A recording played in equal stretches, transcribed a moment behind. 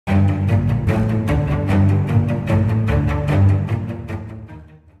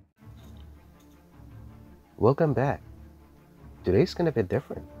Welcome back. Today's gonna be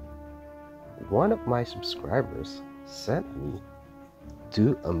different. One of my subscribers sent me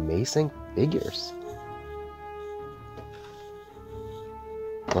two amazing figures.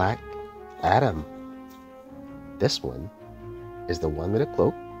 Black Adam. This one is the one with a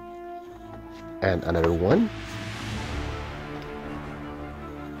cloak, and another one,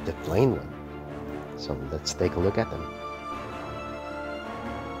 the plain one. So let's take a look at them.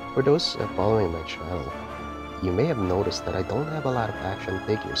 For those following my channel, you may have noticed that I don't have a lot of action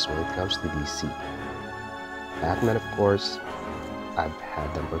figures when it comes to DC. Batman, of course, I've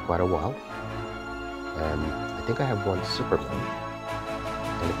had them for quite a while. And I think I have one Superman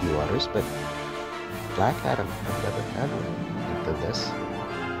and a few others, but Black Adam, I've never had one until this.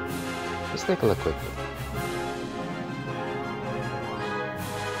 Let's take a look quickly.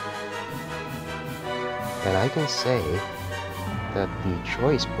 And I can say that the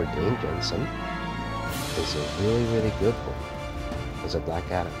choice for Dwayne Johnson is a really good one as a Black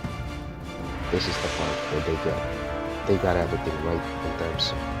Adam. This is the part where they got everything right in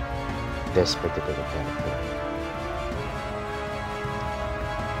terms of this particular character.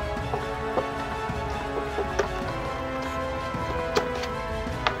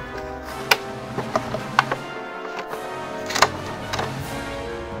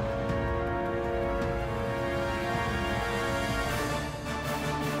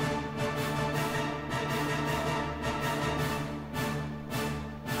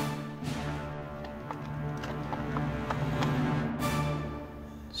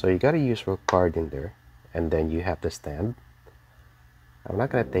 So you gotta use your card in there, and then you have the stand. I'm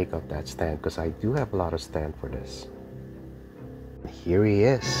not gonna take off that stand because I do have a lot of stand for this. Here he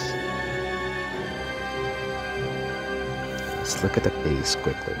is. Let's look at the face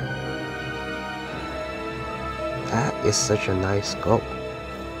quickly. That is such a nice sculpt.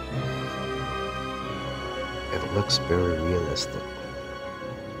 It looks very realistic.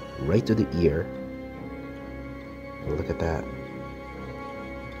 Right to the ear. Look at that.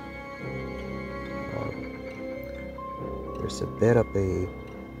 There's a bit of an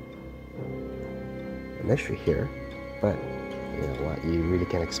issue here, but you know what, you really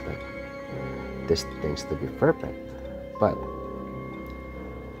can't expect these things to be perfect. But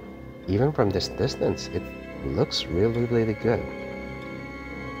even from this distance, it looks really good.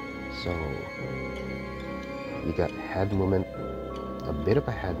 So you got head movement, a bit of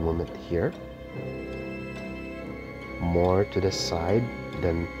a head movement here, more to the side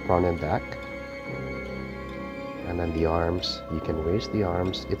than front and back. And then the arms, you can raise the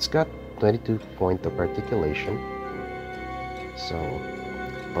arms. It's got 22 point of articulation. So,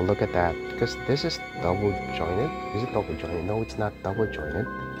 but look at that, because this is double jointed. Is it double jointed? No, it's not double jointed.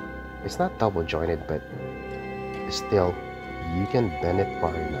 It's not double jointed, but still, you can bend it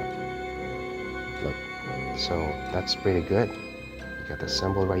far enough. Look, so that's pretty good. You got the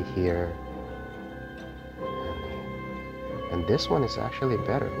symbol right here. And this one is actually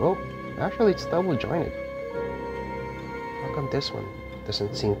better. Oh, actually it's double jointed. How come this one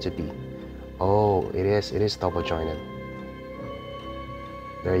doesn't seem to be? Oh, it is double jointed.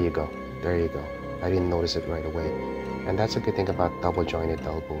 There you go. I didn't notice it right away. And that's a good thing about double jointed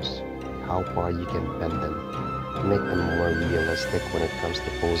elbows. How far you can bend them to make them more realistic when it comes to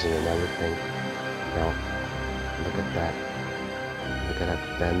posing and everything. Now, look at that. Look at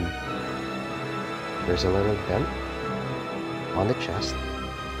that bend. There's a little bend on the chest.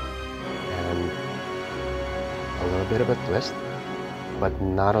 And a little bit of a twist, but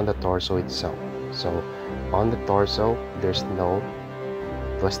not on the torso itself. So on the torso, there's no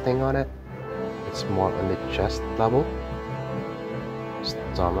twisting on it. It's more on the chest level,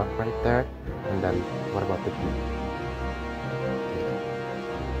 stomach right there, and then what about the feet?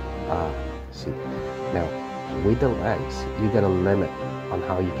 See, now with the legs, you got a limit on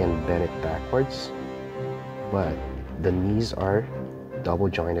how you can bend it backwards, but the knees are double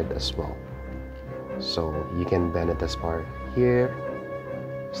jointed as well. So you can bend it as far here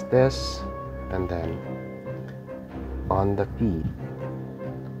as this, and then on the feet.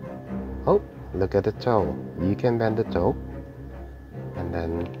 Oh, look at the toe. You can bend the toe, and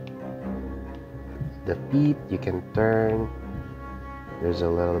then the feet you can turn. There's a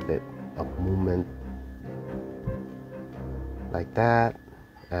little bit of movement like that,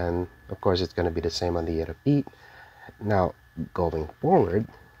 and of course it's going to be the same on the other feet. Now going forward,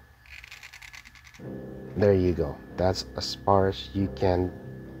 there you go. That's as far as you can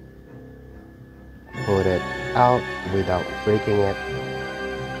put it out without breaking it.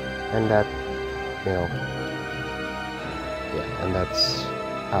 And that, you know, yeah, and that's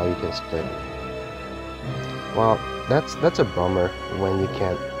how you can split it. Well, that's a bummer when you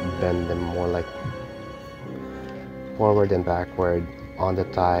can't bend them more like forward and backward on the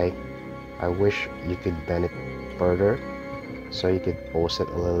thigh. I wish you could bend it further so you could pose it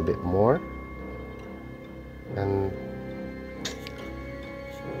a little bit more. And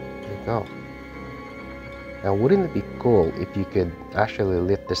there you go. Now, wouldn't it be cool if you could actually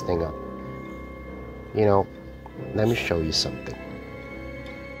lift this thing up? You know, let me show you something.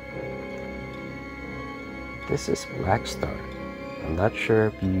 This is Black Star. I'm not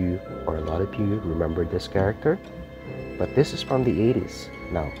sure if you or a lot of you remember this character, but this is from the 80s.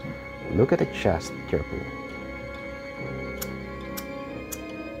 Now, look at the chest carefully.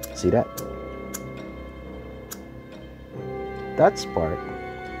 See that? That spark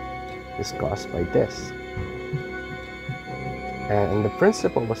is caused by this. And the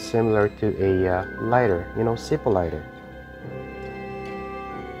principle was similar to a lighter, you know, Zippo lighter.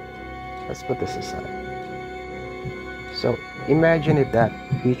 Let's put this aside. So imagine if that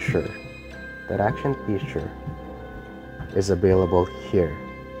feature, that action feature, is available here.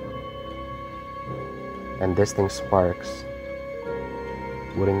 And this thing sparks.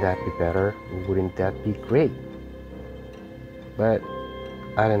 Wouldn't that be better? Wouldn't that be great? But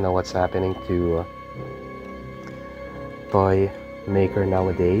I don't know what's happening to toy maker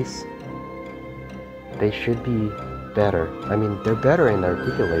nowadays. They should be better. I mean, they're better in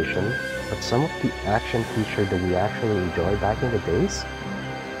articulation, but some of the action feature that we actually enjoyed back in the days,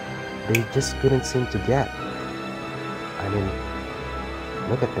 they just couldn't seem to get. I mean,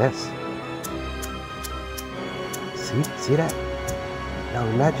 look at this. See that? Now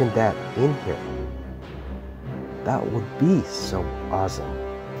imagine that in here. That would be so awesome.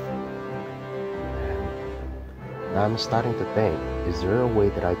 And I'm starting to think, is there a way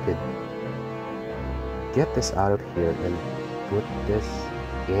that I could get this out of here and put this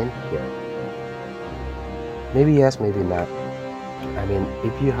in here? Maybe yes, maybe not. I mean,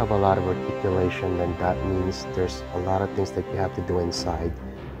 if you have a lot of articulation, then that means there's a lot of things that you have to do inside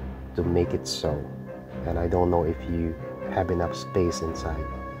to make it so. And I don't know if you have enough space inside.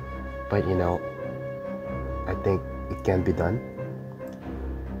 But you know, I think it can be done.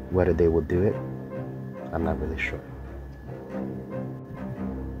 Whether they will do it, I'm not really sure.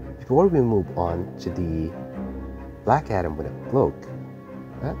 Before we move on to the Black Adam with a cloak,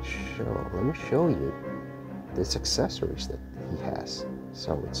 let me show you these accessories that he has.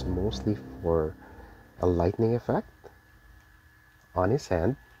 So it's mostly for a lightning effect on his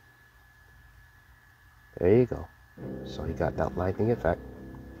hand. There you go. So he got that lightning effect,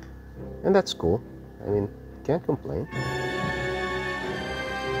 and that's cool. I mean, can't complain.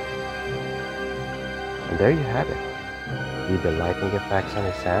 And there you have it, with the lightning effects on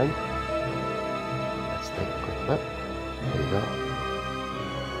his hand. Let's take a quick look. There you go.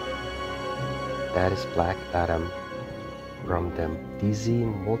 That is Black Adam from the DC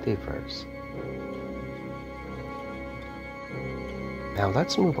Multiverse. Now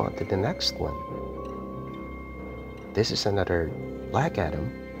let's move on to the next one. This is another Black Adam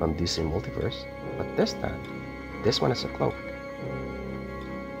from DC Multiverse, but this time, this one is a cloak.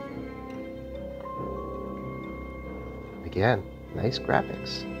 Again, nice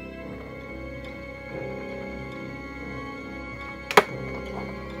graphics.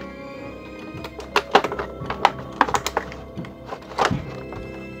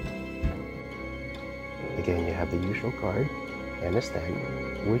 Again, you have the usual card and a stand,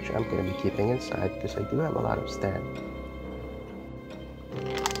 which I'm going to be keeping inside because I do have a lot of stand.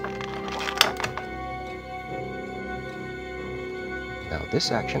 Now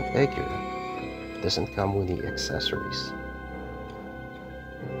this action figure doesn't come with the accessories,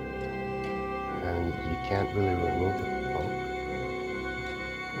 and you can't really remove the cloak.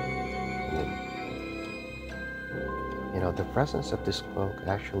 You know, the presence of this cloak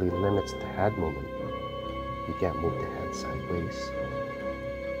actually limits the head movement. You can't move the head sideways.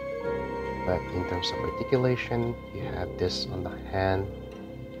 But in terms of articulation, you have this on the hand,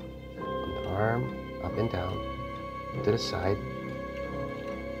 on the arm, up and down, to the side.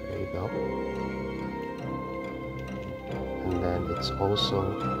 There you go. And then it's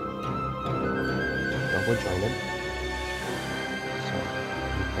also double jointed, so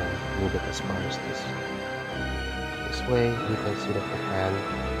you can move it as far as this. This way, you can see that the hand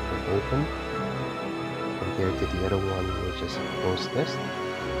will open compared to the other one, which is closed fist.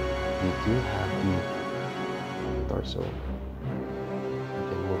 You do have the torso. You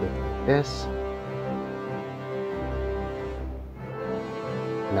can move it like this.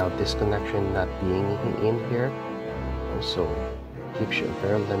 Now this connection not being in here also keeps you a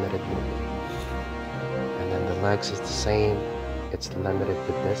very limited movement. And then the legs is the same. It's limited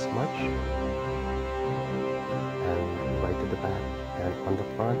to this much. And right to the back and on the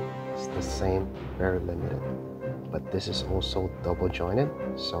front, it's the same, very limited. but this is also double jointed,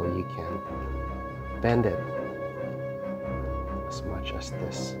 so you can bend it as much as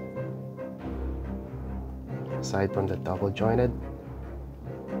this. Aside from the double jointed,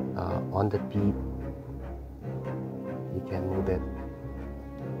 on the teeth, you can move it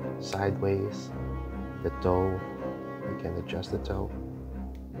sideways. The toe, you can adjust the toe,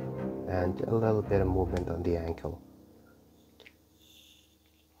 and a little bit of movement on the ankle.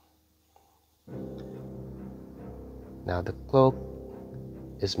 Now the cloak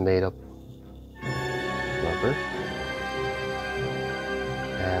is made of rubber,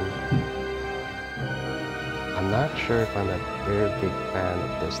 and I'm not sure if I'm a very big fan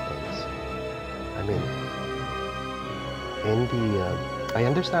of these things. I mean, I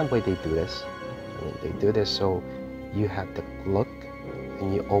understand why they do this. I mean, they do this so you have the look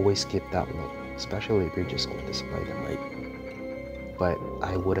and you always keep that look, especially if you're just going to display them, right? But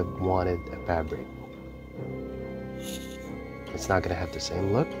I would have wanted a fabric. It's not going to have the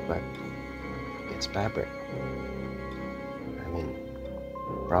same look, but it's fabric. I mean,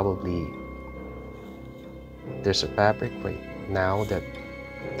 probably there's a fabric right now that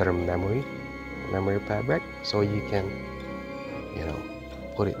are memory fabric, so you can, you know,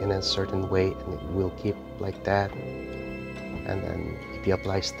 put it in a certain way and it will keep like that. And then if you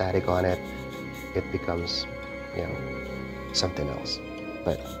apply static on it, it becomes, you know, something else.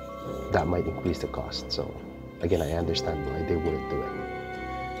 But that might increase the cost. So again, I understand why they wouldn't do it.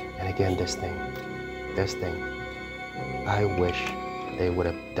 And again, this thing, I wish they would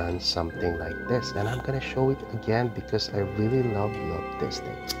have done something like this. And I'm gonna show it again because I really love this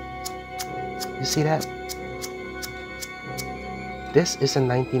thing. You see that? This is a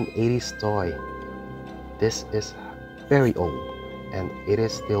 1980s toy. This is very old and it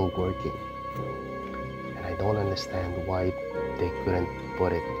is still working. And I don't understand why they couldn't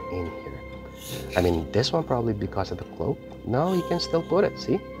put it in here. I mean, this one probably because of the cloak. No, you can still put it,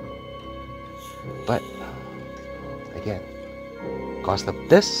 see? But again, cost of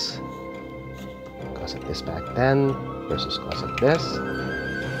this back then versus cost of this,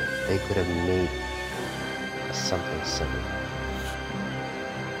 they could have made something similar.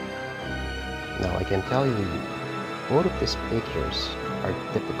 Now I can tell you, both of these pictures are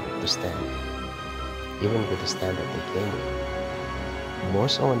difficult to stand, even with the stand that they came with. More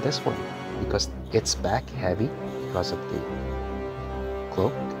so on this one, because it's back heavy because of the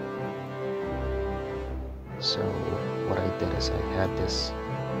cloak. So what I did is I had this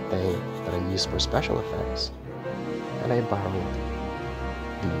thing that I used for special effects, and I borrowed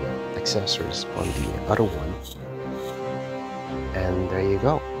the accessories on the other one, and there you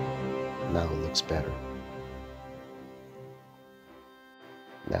go. Now it looks better.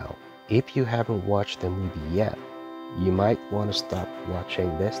 Now, if you haven't watched the movie yet, you might want to stop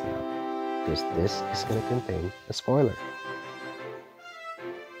watching this now, because this is going to contain a spoiler.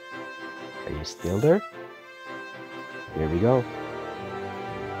 Are you still there? Here we go.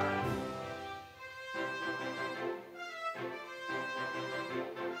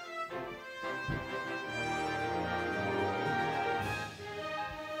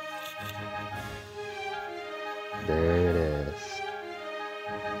 There it is.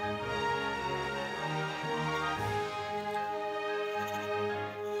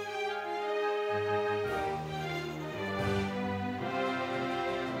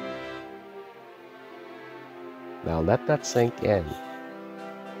 Now let that sink in.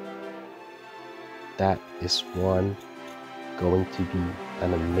 That is going to be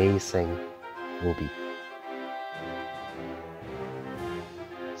an amazing movie.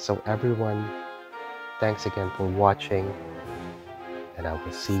 So everyone, thanks again for watching, and I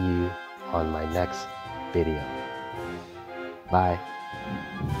will see you on my next video. Bye.